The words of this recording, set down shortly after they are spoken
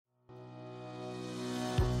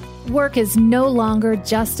Work is no longer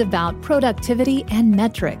just about productivity and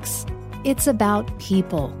metrics. It's about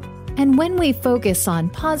people. And when we focus on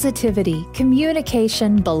positivity,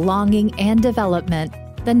 communication, belonging, and development,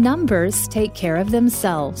 the numbers take care of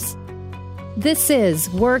themselves. This is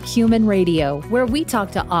Work Human Radio, where we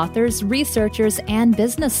talk to authors, researchers, and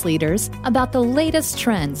business leaders about the latest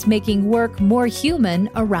trends making work more human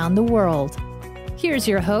around the world. Here's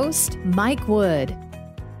your host, Mike Wood.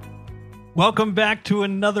 Welcome back to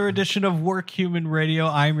another edition of Work Human Radio.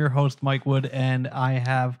 I'm your host, Mike Wood, and I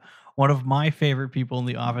have one of my favorite people in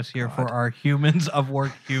the office here for our Humans of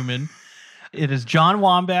Work Human. It is John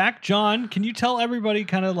Wambach. John, can you tell everybody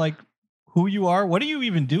kind of like who you are? What do you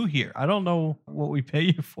even do here? I don't know what we pay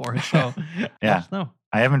you for, so yeah, no.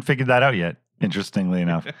 I haven't figured that out yet, interestingly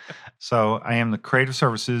enough. So I am the Creative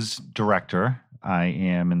Services Director. I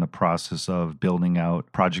am in the process of building out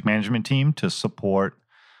a project management team to support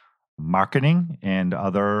marketing and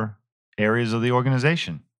other areas of the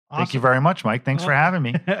organization. Awesome. Thank you very much, Mike. Thanks for having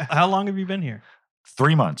me. How long have you been here?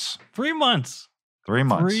 3 months. 3 months. 3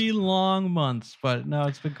 months. 3 long months. But no,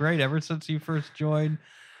 it's been great. Ever since you first joined,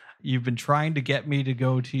 you've been trying to get me to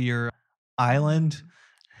go to your island.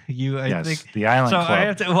 I think the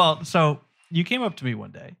island club. So you came up to me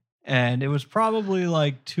one day, and it was probably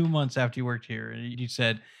like 2 months after you worked here, and you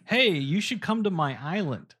said, "Hey, you should come to my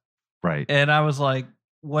island." Right. And I was like,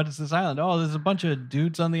 what is this island? Oh, there's a bunch of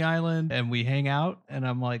dudes on the island and we hang out. And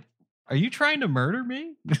I'm like, are you trying to murder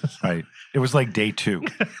me? Right. It was like day 2.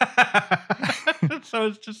 So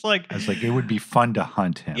it's just like, I was like, it would be fun to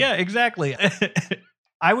hunt him. Yeah, exactly.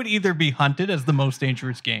 I would either be hunted as the most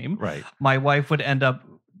dangerous game. Right. My wife would end up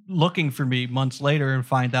looking for me months later and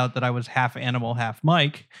find out that I was half animal, half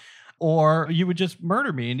Mike, or you would just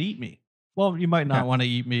murder me and eat me. Well, you might not want to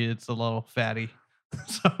eat me. It's a little fatty.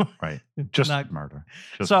 So right, just not murder.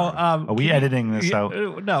 Murder. Are we editing this out?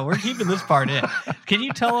 No, we're keeping this part in. Can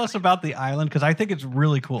you tell us about the island? Because I think it's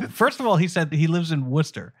really cool. First of all, he said he lives in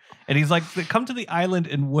Worcester, and he's like, "Come to the island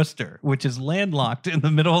in Worcester, which is landlocked in the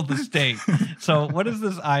middle of the state." So, what is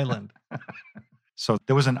this island? So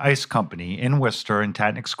there was an ice company in Worcester in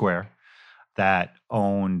Tatnick Square that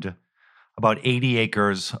owned about 80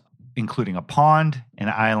 acres, including a pond, an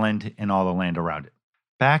island, and all the land around it.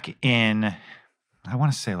 Back in, I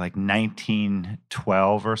want to say like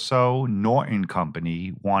 1912 or so, Norton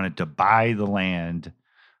Company wanted to buy the land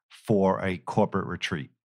for a corporate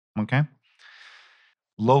retreat. Okay.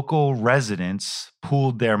 Local residents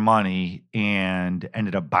pooled their money and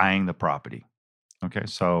ended up buying the property. Okay.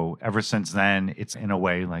 So ever since then, it's in a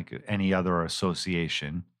way like any other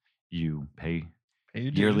association. You pay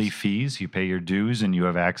yearly fees, you pay your dues, and you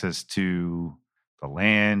have access to the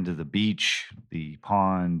land, the beach, the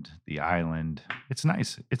pond, the island. It's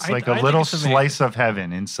nice. It's like a little slice of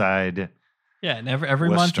heaven inside. Yeah, and every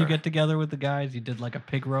month you get together with the guys. You did like a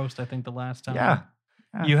pig roast, I think, the last time. Yeah.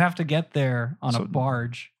 You have to get there on a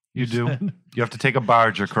barge. You do. You have to take a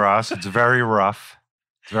barge across. It's very rough.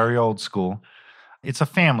 It's very old school. It's a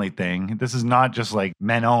family thing. This is not just like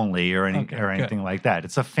men only or anything like that.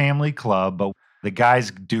 It's a family club, but the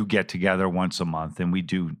guys do get together once a month, and we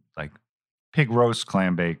do like pig roast,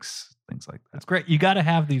 clam bakes, things like that. That's great. You got to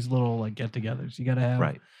have these little like get-togethers. You got to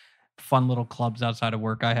have fun little clubs outside of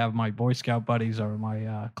work. I have my Boy Scout buddies are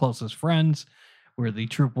my closest friends. We're the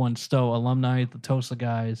Troop 1 Stowe alumni, the TOSA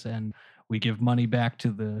guys, and we give money back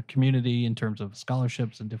to the community in terms of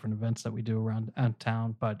scholarships and different events that we do around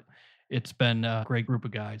town. But it's been a great group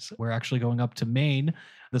of guys. We're actually going up to Maine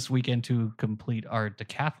this weekend to complete our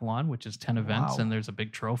decathlon, which is 10 events, and there's a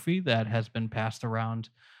big trophy that has been passed around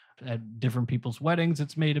at different people's weddings.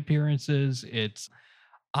 It's made appearances.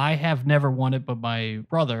 I have never won it, but my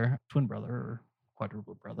brother, twin brother or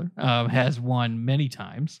quadruple brother, has won many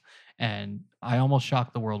times. And I almost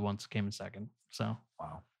shocked the world once, came in second. So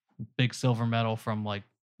big silver medal from like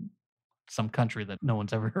some country that no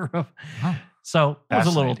one's ever heard of. Huh. So that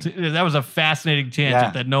was a fascinating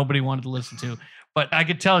tangent that nobody wanted to listen to. But I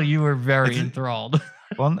could tell you were very enthralled.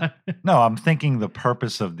 Well, no, I'm thinking the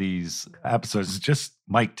purpose of these episodes is just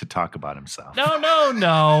Mike to talk about himself.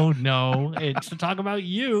 No. It's to talk about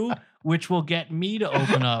you, which will get me to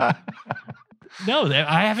open up. No,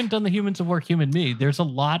 I haven't done the Humans of Work Human Me. There's a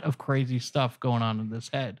lot of crazy stuff going on in this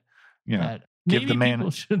head that give the man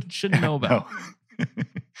people should know about. No.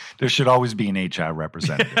 There should always be an HR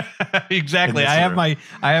representative. Exactly. I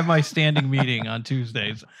have my standing meeting on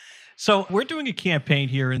Tuesdays. So we're doing a campaign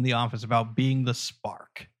here in the office about being the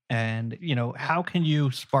spark. And, how can you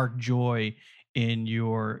spark joy in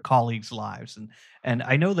your colleagues' lives? And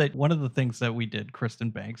I know that one of the things that we did, Kristen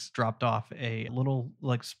Banks dropped off a little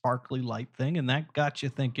like sparkly light thing, and that got you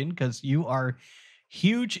thinking because you are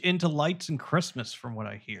huge into lights and Christmas from what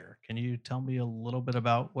I hear. Can you tell me a little bit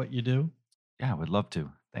about what you do? Yeah, I would love to.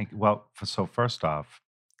 Thank you. Well, so first off,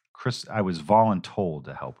 Chris, I was voluntold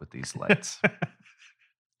to help with these lights.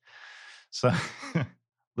 So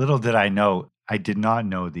little did I know, I did not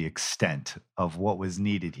know the extent of what was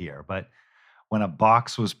needed here. But when a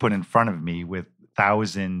box was put in front of me with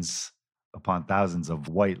thousands upon thousands of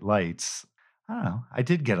white lights, I don't know, I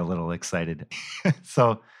did get a little excited.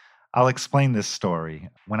 So I'll explain this story.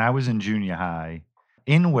 When I was in junior high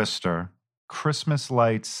in Worcester, Christmas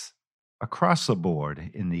lights across the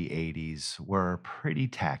board in the 80s were pretty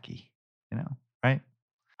tacky, right?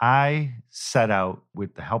 I set out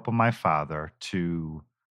with the help of my father to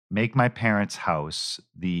make my parents' house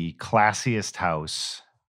the classiest house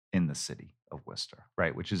in the city of Worcester,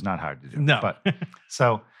 right? Which is not hard to do. No. But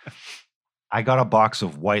so I got a box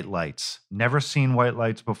of white lights. Never seen white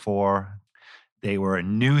lights before. They were a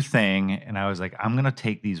new thing. And I was like, I'm going to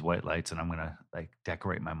take these white lights and I'm going to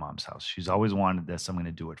decorate my mom's house. She's always wanted this. I'm going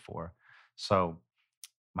to do it for her. So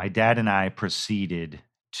my dad and I proceeded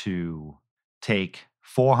to take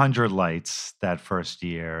 400 lights that first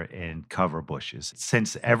year and cover bushes.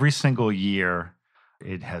 Since every single year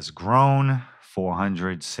it has grown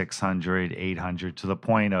 400, 600, 800 to the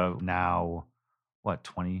point of now,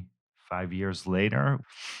 25 years later,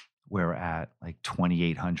 we're at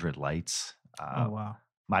 2,800 lights. Oh, wow.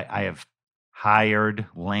 I have hired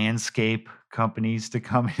landscape companies to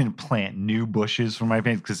come in and plant new bushes for my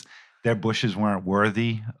parents because their bushes weren't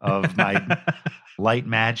worthy of my light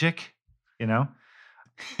magic,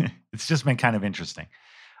 It's just been kind of interesting.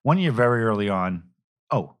 One year very early on,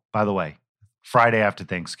 oh, by the way, Friday after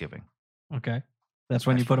Thanksgiving. Okay. That's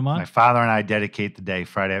when you put them on? My father and I dedicate the day,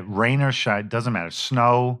 Friday, rain or shine, doesn't matter,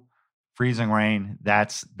 snow, freezing rain,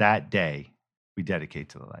 that's that day we dedicate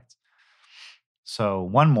to the lights. So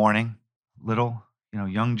one morning, little,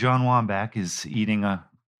 young John Wambach is eating a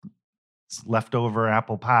leftover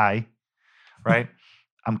apple pie, right?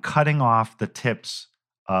 I'm cutting off the tips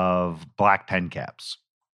of black pen caps,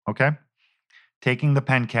 okay? Taking the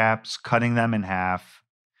pen caps, cutting them in half.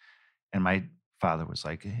 And my father was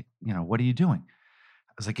like, hey, what are you doing?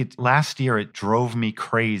 I was like, last year it drove me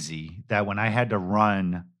crazy that when I had to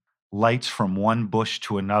run lights from one bush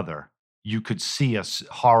to another, you could see a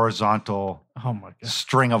horizontal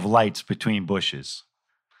string of lights between bushes.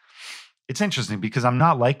 It's interesting because I'm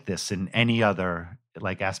not like this in any other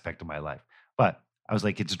aspect of my life. But I was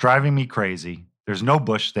like, it's driving me crazy. There's no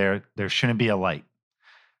bush there. There shouldn't be a light.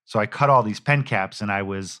 So I cut all these pen caps and I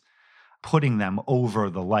was putting them over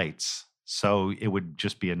the lights so it would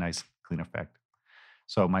just be a nice clean effect.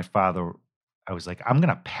 So my father, I was like, I'm going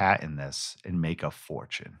to patent this and make a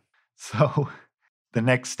fortune. So the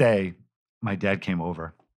next day, my dad came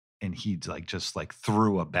over and he just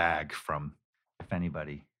threw a bag from, if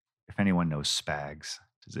anyone knows Spags.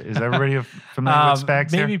 Is everybody familiar with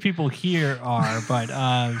Spags Maybe here? people here are, but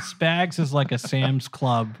Spags is like a Sam's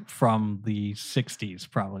Club from the 60s,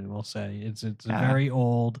 probably we'll say. It's a very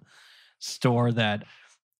old store that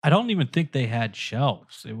I don't even think they had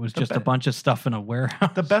shelves. It was just a bunch of stuff in a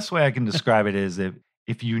warehouse. The best way I can describe it is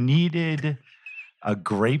if you needed a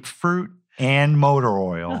grapefruit and motor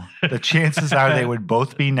oil, the chances are they would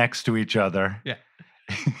both be next to each other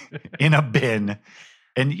in a bin.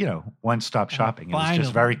 And, one-stop shopping. It was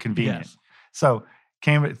just very convenient. Yes. So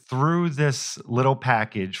came through this little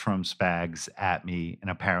package from Spags at me,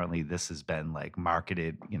 and apparently this has been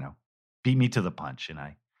marketed, beat me to the punch, and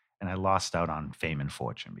I lost out on fame and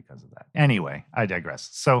fortune because of that. Anyway, I digress.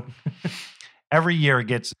 So every year it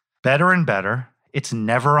gets better and better. It's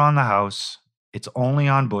never on the house. It's only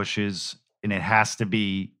on bushes, and it has to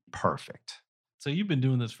be perfect. So you've been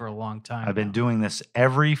doing this for a long time. I've been doing this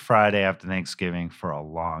every Friday after Thanksgiving for a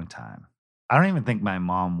long time. I don't even think my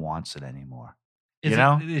mom wants it anymore.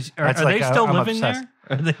 Are they still living there?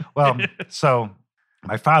 Well, so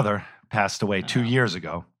my father passed away 2 years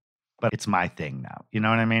ago, but it's my thing now. You know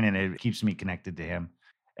what I mean? And it keeps me connected to him.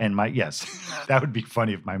 And yes, that would be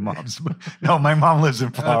funny if my mom's. No, my mom lives in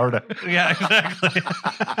Florida. Yeah, exactly.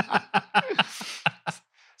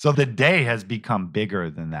 So the day has become bigger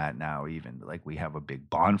than that now, even. We have a big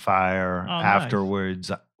bonfire afterwards.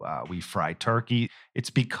 Nice. We fry turkey. It's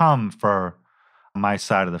become, for my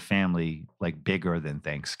side of the family, bigger than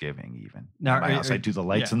Thanksgiving even. Now, at my house, I do the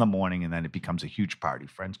lights in the morning, and then it becomes a huge party.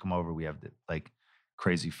 Friends come over. We have the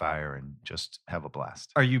crazy fire and just have a blast.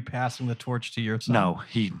 Are you passing the torch to your son? No,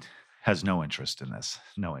 he has no interest in this.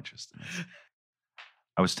 No interest in this.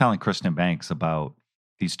 I was telling Kristen Banks about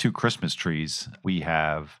these 2 Christmas trees we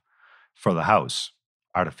have for the house,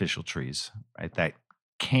 artificial trees, right? That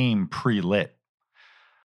came pre-lit.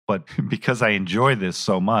 but because I enjoy this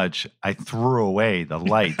so much, I threw away the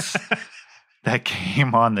lights that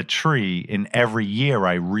came on the tree, and every year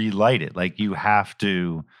I relight it. Like, you have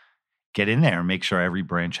to get in there and make sure every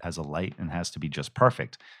branch has a light and has to be just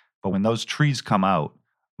perfect. But when those trees come out,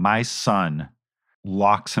 my son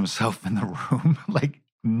locks himself in the room. Like,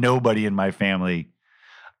 nobody in my family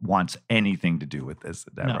wants anything to do with this.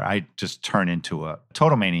 No. I just turn into a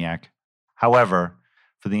total maniac. However,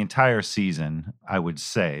 for the entire season, I would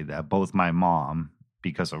say that both my mom,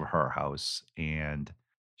 because of her house, and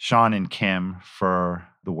Sean and Kim, for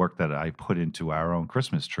the work that I put into our own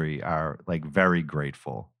Christmas tree, are like very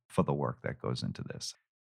grateful for the work that goes into this.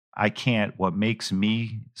 What makes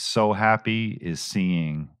me so happy is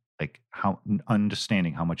seeing, like,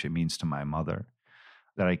 understanding how much it means to my mother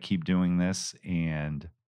that I keep doing this, and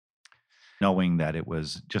knowing that it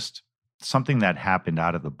was just something that happened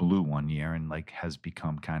out of the blue one year and like has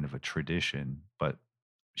become kind of a tradition, but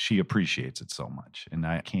she appreciates it so much. And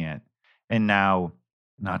I can't, and now,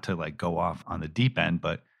 not to like go off on the deep end,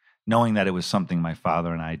 but knowing that it was something my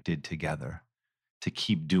father and I did together, to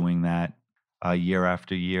keep doing that year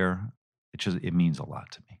after year, it means a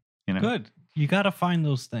lot to me. You know? Good. You got to find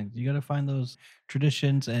those things. You got to find those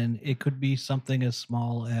traditions, and it could be something as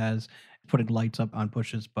small as putting lights up on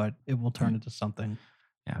bushes, but it will turn into something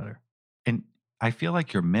better. And I feel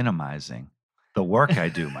like you're minimizing the work I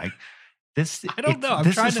do, Mike. I don't know.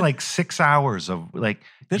 This is like 6 hours of like,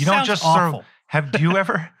 this you don't just awful. Do you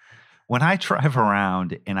ever, when I drive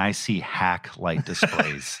around and I see hack light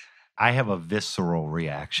displays, I have a visceral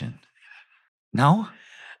reaction. No?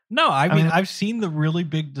 No, I mean, I've seen the really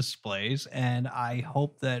big displays, and I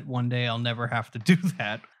hope that one day I'll never have to do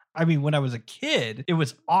that. I mean, when I was a kid, it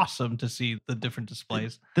was awesome to see the different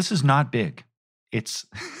displays. This is not big. It's,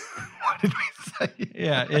 what did we say?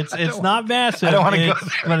 Yeah, it's not massive. I don't want to go there.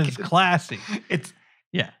 But it's classy.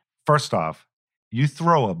 First off, you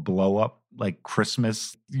throw a blow up like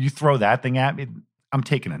Christmas, you throw that thing at me, I'm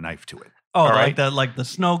taking a knife to it. Oh, like the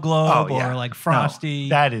snow globe or like Frosty.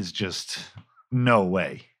 No, that is just no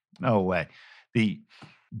way. No way.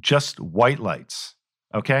 Just white lights,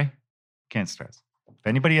 okay? Can't stress. If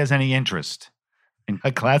anybody has any interest in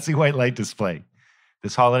a classy white light display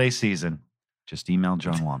this holiday season, just email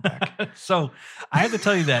John Wambach. So I have to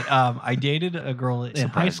tell you that I dated a girl in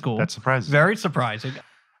high school. That's surprising. Very surprising.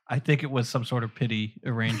 I think it was some sort of pity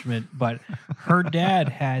arrangement, but her dad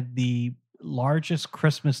had the largest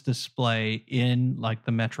Christmas display in like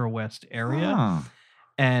the Metro West area. Oh.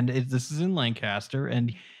 And this is in Lancaster.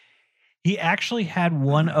 And he actually had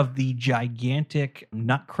one of the gigantic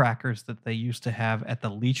nutcrackers that they used to have at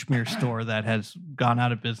the Lechmere store that has gone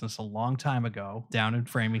out of business a long time ago down in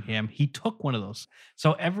Framingham. He took one of those.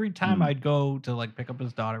 So every time I'd go to like pick up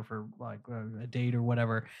his daughter for like a date or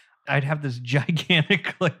whatever, I'd have this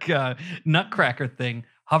gigantic like nutcracker thing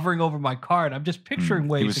hovering over my car. And I'm just picturing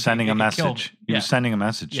ways he was sending a message. He was sending a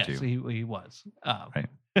message to you. Yes, he was. Right.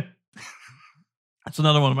 That's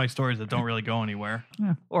another one of my stories that don't really go anywhere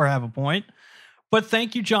or have a point. But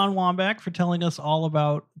thank you, John Wambach, for telling us all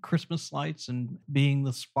about Christmas lights and being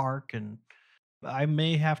the spark. And I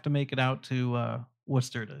may have to make it out to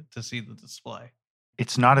Worcester to see the display.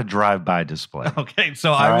 It's not a drive-by display. Okay,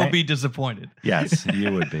 so I will be disappointed. Yes,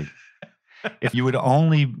 you would be. If you would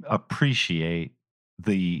only appreciate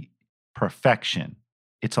the perfection,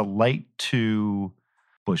 it's a light to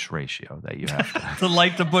bush ratio that you have to. The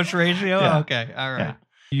light to bush ratio? Yeah. Okay, all right. Yeah.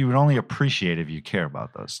 You would only appreciate if you care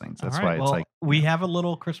about those things. That's why it's like. We have a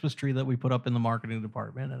little Christmas tree that we put up in the marketing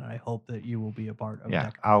department, and I hope that you will be a part of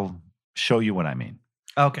that. I'll show you what I mean.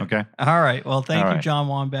 Okay. All right. Well, thank you, John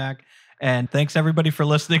Wambach. And thanks, everybody, for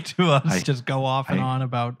listening to us just go off and on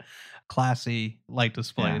about classy light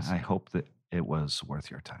displays. Yeah, I hope that it was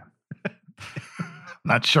worth your time.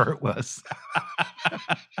 Not sure it was.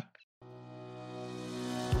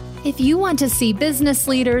 If you want to see business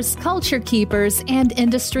leaders, culture keepers, and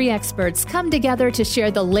industry experts come together to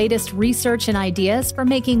share the latest research and ideas for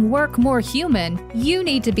making work more human, you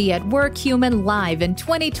need to be at WorkHuman Live in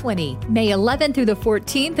 2020, May 11th through the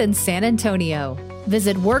 14th in San Antonio.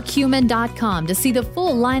 Visit WorkHuman.com to see the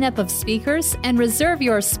full lineup of speakers and reserve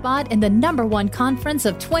your spot in the #1 conference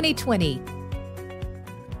of 2020.